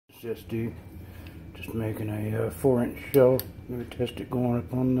SSD. Just making a 4-inch shell. I'm going to test it going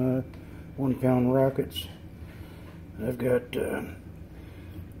up on 1 pound rockets. I've got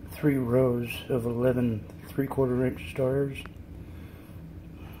 3 rows of 11 3/4 inch stars.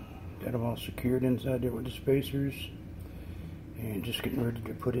 Got them all secured inside there with the spacers. And just getting ready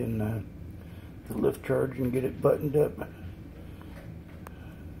to put in the lift charge and get it buttoned up.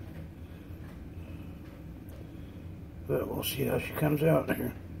 But we'll see how she comes out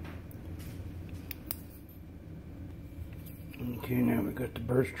here. Okay, now we got the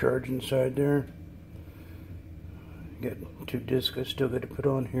burst charge inside there. Got 2 discs I still got to put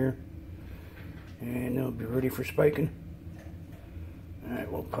on here. And they'll be ready for spiking.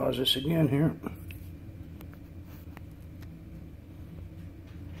 Alright, we'll pause this again here.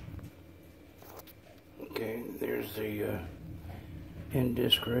 Okay, there's the end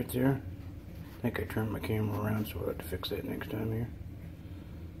disc right there. I think I turned my camera around, so I'll have to fix that next time here.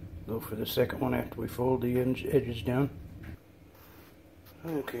 Go for the second one after we fold the edges down.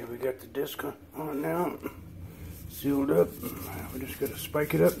 Okay, we got the disc on now. Sealed up. We just got to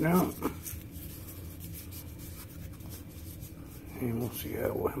spike it up now. And we'll see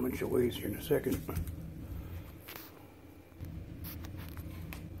how much it weighs here in a second.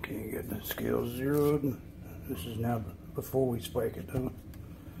 Okay, got the scale zeroed. This is now before we spike it though.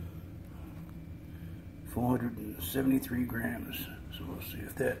 473 grams. So we'll see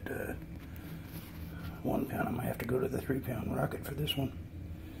if that 1 pound, I might have to go to the 3 pound rocket for this one.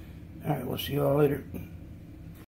 Alright, we'll see y'all later.